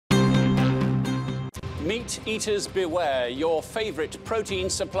Meat eaters beware, your favourite protein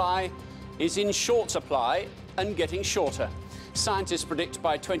supply is in short supply and getting shorter. Scientists predict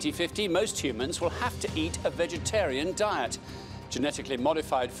by 2050 most humans will have to eat a vegetarian diet. Genetically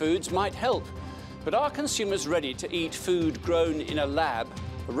modified foods might help, but are consumers ready to eat food grown in a lab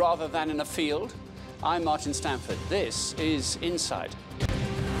rather than in a field? I'm Martin Stanford. This is Inside.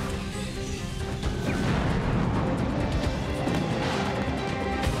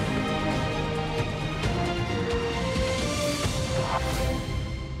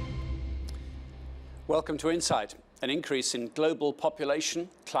 Welcome to Insight. An increase in global population,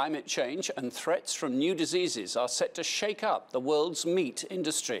 climate change and threats from new diseases are set to shake up the world's meat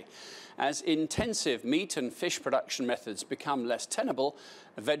industry. As intensive meat and fish production methods become less tenable,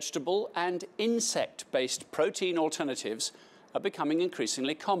 vegetable and insect-based protein alternatives are becoming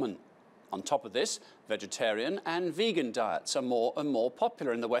increasingly common. On top of this, vegetarian and vegan diets are more and more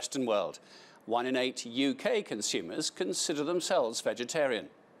popular in the Western world. 1 in 8 UK consumers consider themselves vegetarian.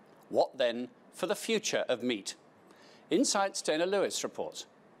 What then for the future of meat? Insight's Dana Lewis reports.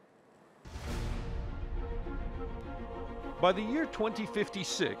 By the year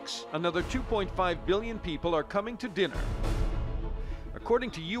 2056, another 2.5 billion people are coming to dinner.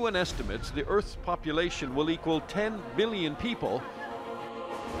 According to UN estimates, the Earth's population will equal 10 billion people.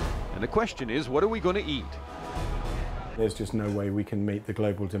 And the question is, what are we going to eat? There's just no way we can meet the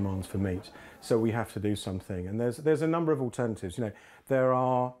global demands for meat, so we have to do something. And there's a number of alternatives. You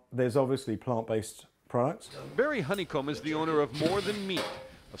know, there's obviously plant-based products. Barry Honeycomb is the owner of More Than Meat,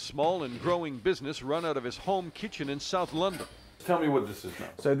 a small and growing business run out of his home kitchen in South London. Tell me what this is now.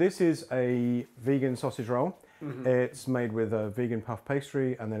 So this is a vegan sausage roll. It's made with a vegan puff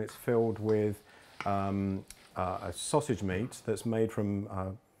pastry, and then it's filled with a sausage meat that's made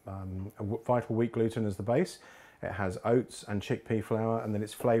from vital wheat gluten as the base. It has oats and chickpea flour, and then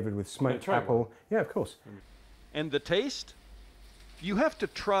it's flavoured with smoked apple. Yeah, of course. And the taste? You have to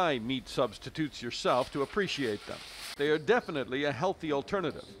try meat substitutes yourself to appreciate them. They are definitely a healthy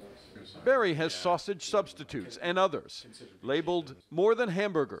alternative. Barry has sausage substitutes and others, labeled more than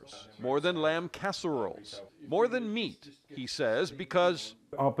hamburgers, more than lamb casseroles, more than meat, he says, because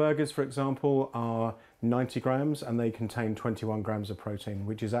our burgers, for example, are 90 grams and they contain 21 grams of protein,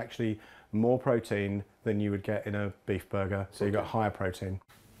 which is actually more protein than you would get in a beef burger, so you got higher protein.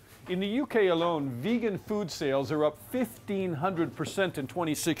 in the UK alone, vegan food sales are up 1,500% in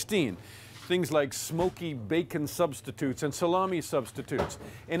 2016. Things like smoky bacon substitutes and salami substitutes.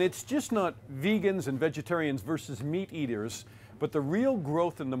 And it's just not vegans and vegetarians versus meat eaters, but the real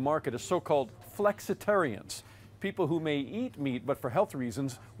growth in the market is so-called flexitarians, people who may eat meat but for health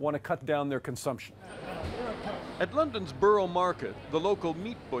reasons want to cut down their consumption. At London's Borough Market, the local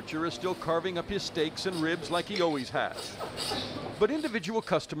meat butcher is still carving up his steaks and ribs like he always has. But individual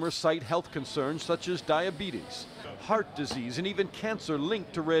customers cite health concerns such as diabetes, heart disease, and even cancer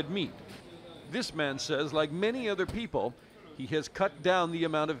linked to red meat. This man says, like many other people, he has cut down the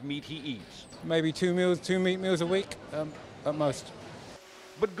amount of meat he eats. Maybe two meat meals a week at most.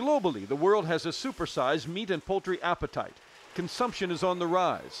 But globally, the world has a supersized meat and poultry appetite. Consumption is on the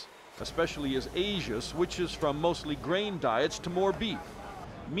rise, especially as Asia switches from mostly grain diets to more beef.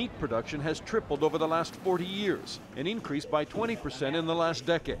 Meat production has tripled over the last 40 years and increased by 20% in the last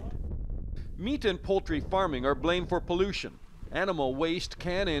decade. Meat and poultry farming are blamed for pollution. Animal waste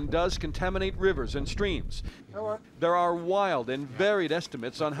can and does contaminate rivers and streams. There are wild and varied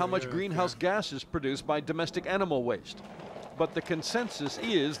estimates on how much greenhouse gas is produced by domestic animal waste. But the consensus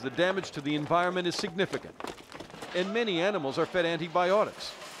is the damage to the environment is significant. And many animals are fed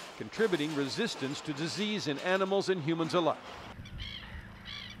antibiotics, contributing resistance to disease in animals and humans alike.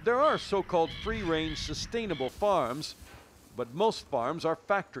 There are so-called free-range sustainable farms, but most farms are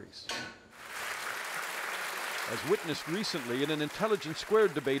factories. As witnessed recently in an Intelligence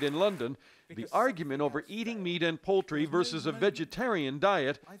Squared debate in London, the argument over eating meat and poultry versus a vegetarian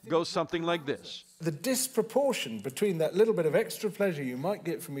diet goes something like this. The disproportion between that little bit of extra pleasure you might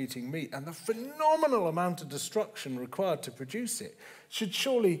get from eating meat and the phenomenal amount of destruction required to produce it should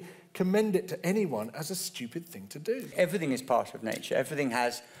surely commend it to anyone as a stupid thing to do. Everything is part of nature. Everything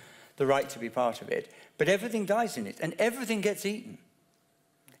has the right to be part of it. But everything dies in it, and everything gets eaten.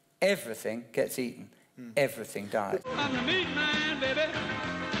 Everything gets eaten. Everything dies. I'm the meat man, baby.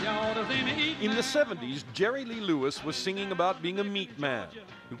 In the 70s, Jerry Lee Lewis was singing about being a meat man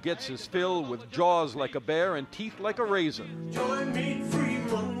who gets his fill with jaws like a bear and teeth like a razor. Join meat free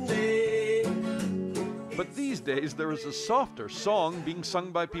Monday. But these days, there is a softer song being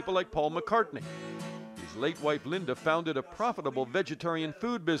sung by people like Paul McCartney. His late wife Linda founded a profitable vegetarian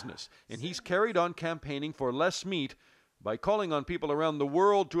food business, and he's carried on campaigning for less meat by calling on people around the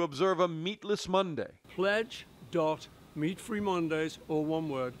world to observe a meatless Monday. Pledge.meatfreemondays, or one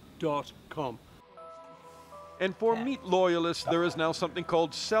word, .com. And for meat loyalists, there is now something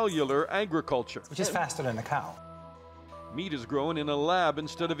called cellular agriculture. Which is faster than a cow. Meat is grown in a lab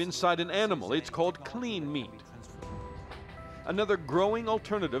instead of inside an animal. It's called clean meat. Another growing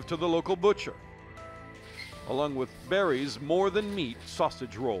alternative to the local butcher. Along with berries, more than meat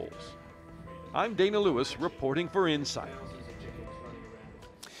sausage rolls. I'm Dana Lewis, reporting for Insight.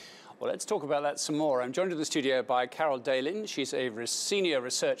 Well, let's talk about that some more. I'm joined in the studio by Carol Dahlin. She's a Senior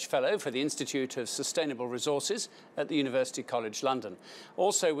Research Fellow for the Institute of Sustainable Resources at the University College London.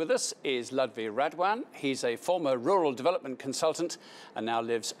 Also with us is Ludwig Radwan. He's a former rural development consultant and now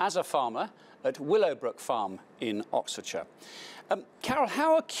lives as a farmer at Willowbrook Farm in Oxfordshire. Carol,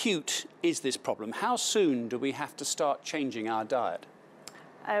 how acute is this problem? How soon do we have to start changing our diet?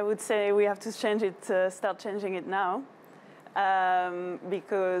 I would say we have to start changing it now.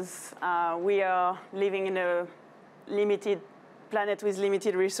 Because we are living in a limited planet with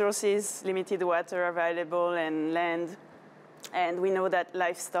limited resources, limited water available and land. And we know that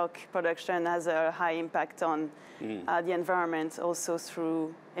livestock production has a high impact on the environment, also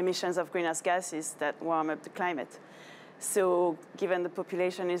through emissions of greenhouse gases that warm up the climate. So given the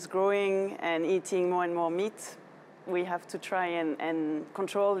population is growing and eating more and more meat, we have to try and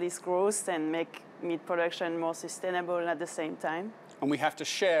control this growth and make meat production more sustainable at the same time. And we have to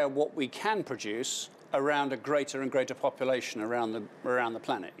share what we can produce around a greater and greater population around the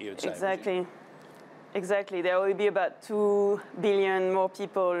planet, you would say. Exactly. Exactly. There will be about 2 billion more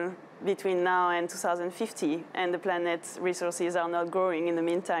people between now and 2050, and the planet's resources are not growing in the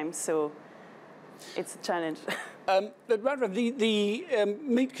meantime, so it's a challenge. But rather, the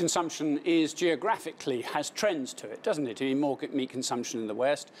meat consumption has trends to it, doesn't it? I mean, more meat consumption in the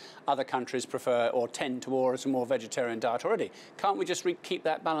West. Other countries prefer or tend towards a more vegetarian diet already. Can't we just keep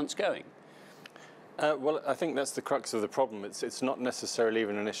that balance going? Well, I think that's the crux of the problem. It's not necessarily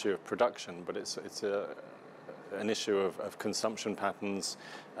even an issue of production, but it's an issue of consumption patterns.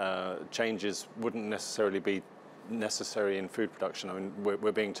 Changes wouldn't necessarily be necessary in food production. I mean,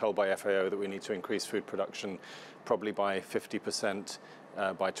 we're being told by FAO that we need to increase food production probably by 50%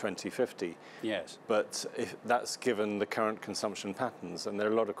 by 2050. Yes. But that's given the current consumption patterns, and there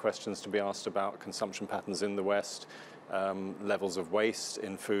are a lot of questions to be asked about consumption patterns in the West, levels of waste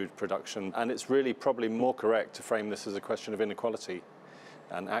in food production, and it's really probably more correct to frame this as a question of inequality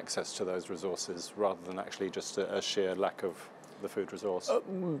and access to those resources rather than actually just a sheer lack of the food resource.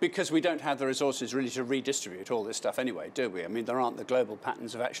 Because we don't have the resources really to redistribute all this stuff anyway, do we? I mean, there aren't the global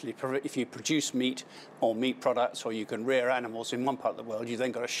patterns of actually, if you produce meat or meat products, or you can rear animals in one part of the world, you've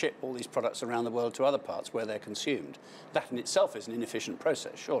then got to ship all these products around the world to other parts where they're consumed. That in itself is an inefficient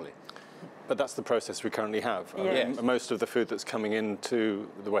process, surely. But that's the process we currently have. Yes. I mean, most of the food that's coming into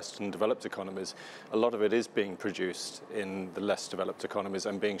the Western developed economies, a lot of it is being produced in the less developed economies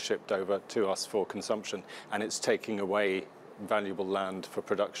and being shipped over to us for consumption, and it's taking away valuable land for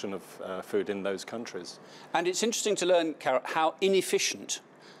production of food in those countries. And it's interesting to learn, Carol, how inefficient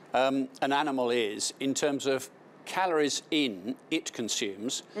an animal is in terms of calories it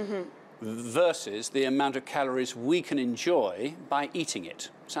consumes versus the amount of calories we can enjoy by eating it.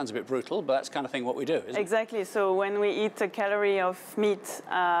 Sounds a bit brutal, but that's the kind of thing what we do, isn't it? Exactly. So when we eat a calorie of meat,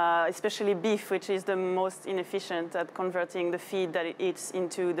 especially beef, which is the most inefficient at converting the feed that it eats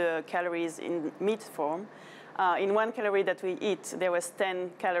into the calories in meat form, in 1 calorie that we eat, there was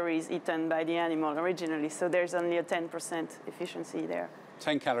 10 calories eaten by the animal originally, so there's only a 10% efficiency there.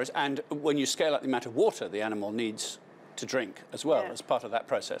 10 calories, and when you scale up the amount of water the animal needs to drink as well as part of that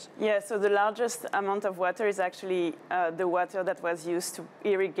process. Yeah, so the largest amount of water is actually the water that was used to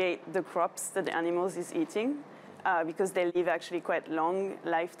irrigate the crops that the animals is eating, because they live actually quite long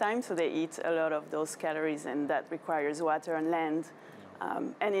lifetime, so they eat a lot of those calories, and that requires water and land.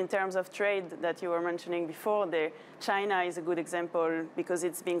 And in terms of trade that you were mentioning before, China is a good example because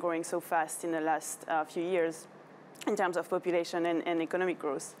it's been growing so fast in the last few years in terms of population and economic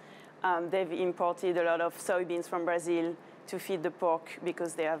growth. They've imported a lot of soybeans from Brazil to feed the pork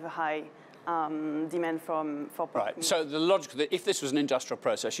because they have a high demand for pork. Right. So the logic that if this was an industrial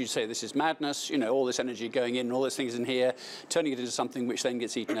process, you'd say this is madness, you know, all this energy going in, all those things in here, turning it into something which then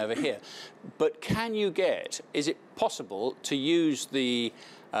gets eaten over here. But is it possible to use the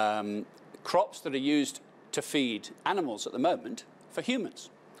crops that are used to feed animals at the moment for humans?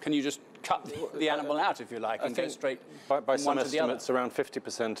 Can you just cut the animal out, if you like, and go straight by some one to the other. estimates, around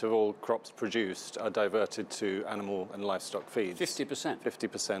 50% of all crops produced are diverted to animal and livestock feeds. 50%?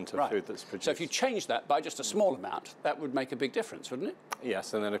 50% of food that's produced. So if you change that by just a small amount, that would make a big difference, wouldn't it?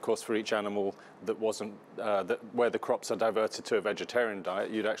 Yes, and then of course for each animal that wasn't, where the crops are diverted to a vegetarian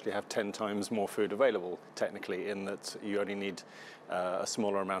diet, you'd actually have 10 times more food available, technically, in that you only need a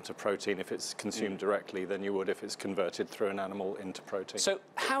smaller amount of protein if it's consumed directly than you would if it's converted through an animal into protein. So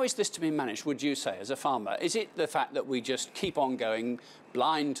how is this to be managed, would you say, as a farmer? Is it the fact that we just keep on going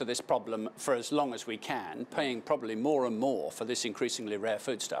blind to this problem for as long as we can, paying probably more and more for this increasingly rare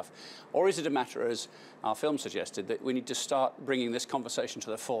food stuff? Or is it a matter, as our film suggested, that we need to start bringing this conversation to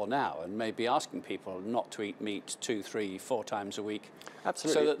the fore now and maybe asking people not to eat meat 2, 3, 4 times a week?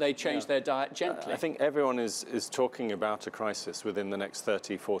 Absolutely. So that they change their diet gently. I think everyone is talking about a crisis within the next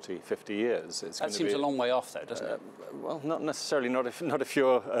 30, 40, 50 years. That seems a long way off, though, doesn't it? Well, not necessarily, not if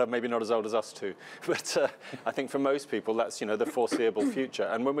you're maybe not as old as us two. But I think for most people, that's, the foreseeable future.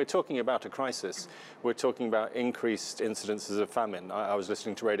 And when we're talking about a crisis, we're talking about increased incidences of famine. I was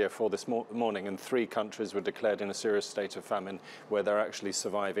listening to Radio 4 this morning, and 3 countries were declared in a serious state of famine where they're actually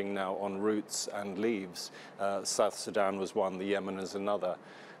surviving now on roots and leaves. South Sudan was one, the Yemen is another.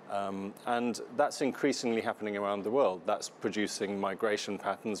 And that's increasingly happening around the world. That's producing migration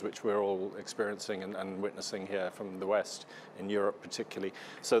patterns, which we're all experiencing and witnessing here from the West, in Europe particularly.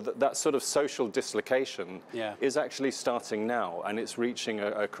 So that sort of social dislocation is actually starting now, and it's reaching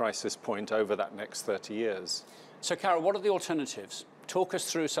a crisis point over that next 30 years. So, Carol, what are the alternatives? Talk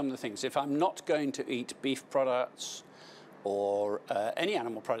us through some of the things. If I'm not going to eat beef products or any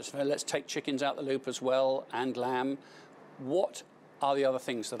animal products, let's take chickens out the loop as well, and lamb, what are the other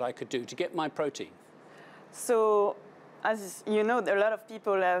things that I could do to get my protein? So, as you know, a lot of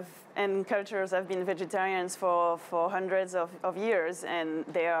people and cultures have been vegetarians for hundreds of years, and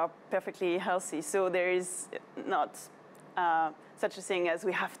they are perfectly healthy. So there is not such a thing as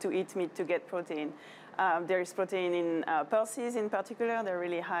we have to eat meat to get protein. There is protein in pulses in particular. They're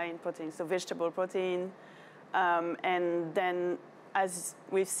really high in protein, so vegetable protein. And then, as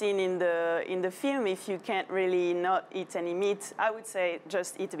we've seen in the film, if you can't really not eat any meat, I would say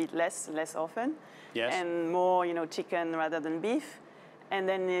just eat a bit less often, and more, chicken rather than beef. And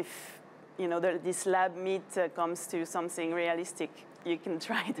then if this lab meat comes to something realistic, you can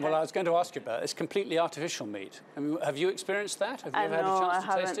try that. Well, I was going to ask you about it. It's completely artificial meat. I mean, have you experienced that? Have you ever had a chance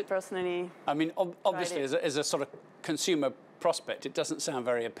to taste it? I haven't personally. I mean, obviously, as a sort of consumer prospect, it doesn't sound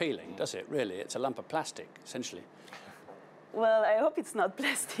very appealing, does it? Really, it's a lump of plastic, essentially. Well, I hope it's not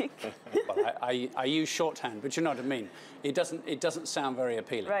plastic. Well, I use shorthand, but you know what I mean. It doesn't sound very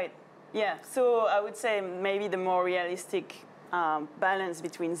appealing. Right. Yeah. So I would say maybe the more realistic balance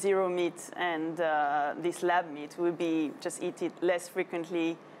between zero meat and this lab meat would be just eat it less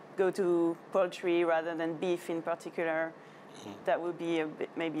frequently, go to poultry rather than beef in particular. That would be a bit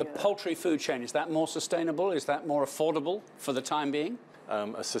maybe. The poultry food chain, is that more sustainable? Is that more affordable for the time being?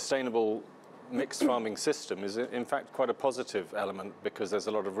 A sustainable mixed farming system is in fact quite a positive element, because there's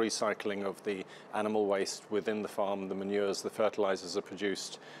a lot of recycling of the animal waste within the farm. The manures, the fertilizers are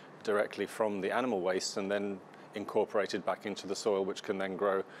produced directly from the animal waste and then incorporated back into the soil, which can then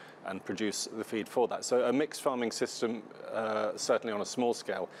grow and produce the feed for that. So a mixed farming system, certainly on a small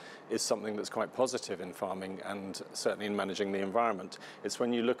scale, is something that's quite positive in farming and certainly in managing the environment. It's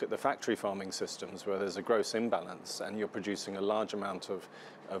when you look at the factory farming systems where there's a gross imbalance and you're producing a large amount of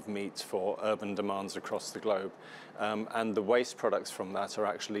meat for urban demands across the globe, and the waste products from that are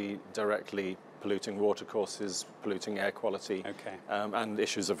actually directly polluting watercourses, polluting air quality, and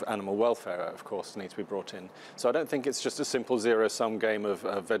issues of animal welfare, of course, need to be brought in. So I don't think it's just a simple zero-sum game of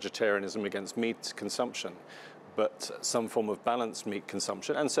vegetarianism against meat consumption, but some form of balanced meat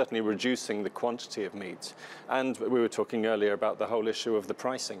consumption, and certainly reducing the quantity of meat. And we were talking earlier about the whole issue of the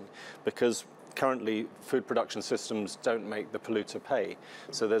pricing, because currently food production systems don't make the polluter pay.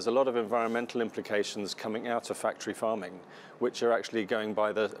 So there's a lot of environmental implications coming out of factory farming, which are actually going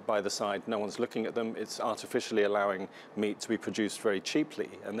by the side. No one's looking at them. It's artificially allowing meat to be produced very cheaply,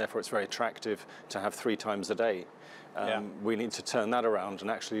 and therefore it's very attractive to have 3 times a day. We need to turn that around and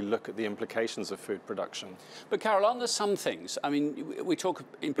actually look at the implications of food production. But Carol, aren't there some things? I mean, we talk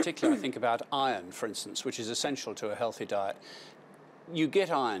in particular, I think, about iron, for instance, which is essential to a healthy diet. You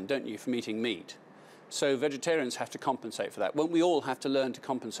get iron, don't you, from eating meat? So vegetarians have to compensate for that. Won't we all have to learn to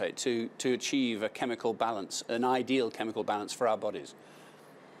compensate to achieve a chemical balance, an ideal chemical balance for our bodies?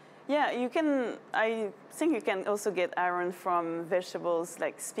 Yeah, you can. I think you can also get iron from vegetables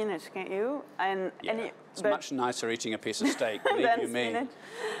like spinach, can't you? And it's much nicer eating a piece of steak, believe you me.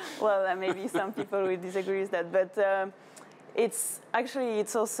 Well, maybe some people will disagree with that, but It's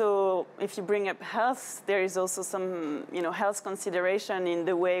also, if you bring up health, there is also some, health consideration in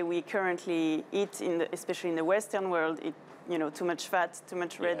the way we currently eat, especially in the Western world, too much fat, too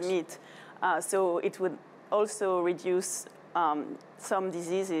much red meat. So it would also reduce some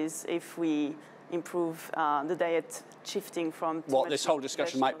diseases if we improve the diet shifting from what this whole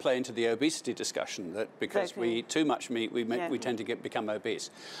discussion might play into the obesity discussion, that because we eat too much meat, we tend to become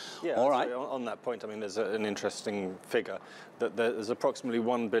obese. Yeah, all right. On that point, I mean, there's an interesting figure that there's approximately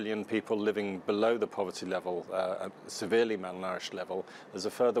 1 billion people living below the poverty level, a severely malnourished level. There's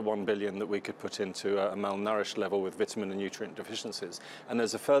a further 1 billion that we could put into a malnourished level with vitamin and nutrient deficiencies. And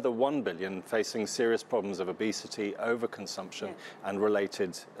there's a further 1 billion facing serious problems of obesity, overconsumption, and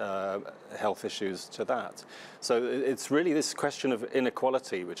related health issues to that. So it's really this question of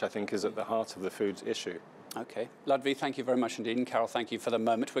inequality, which I think is at the heart of the food issue. Okay. Ludwig, thank you very much indeed. And Carol, thank you for the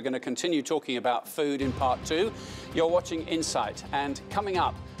moment. We're going to continue talking about food in part 2. You're watching Insight. And coming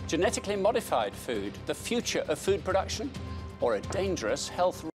up, genetically modified food, the future of food production, or a dangerous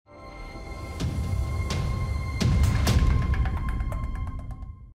health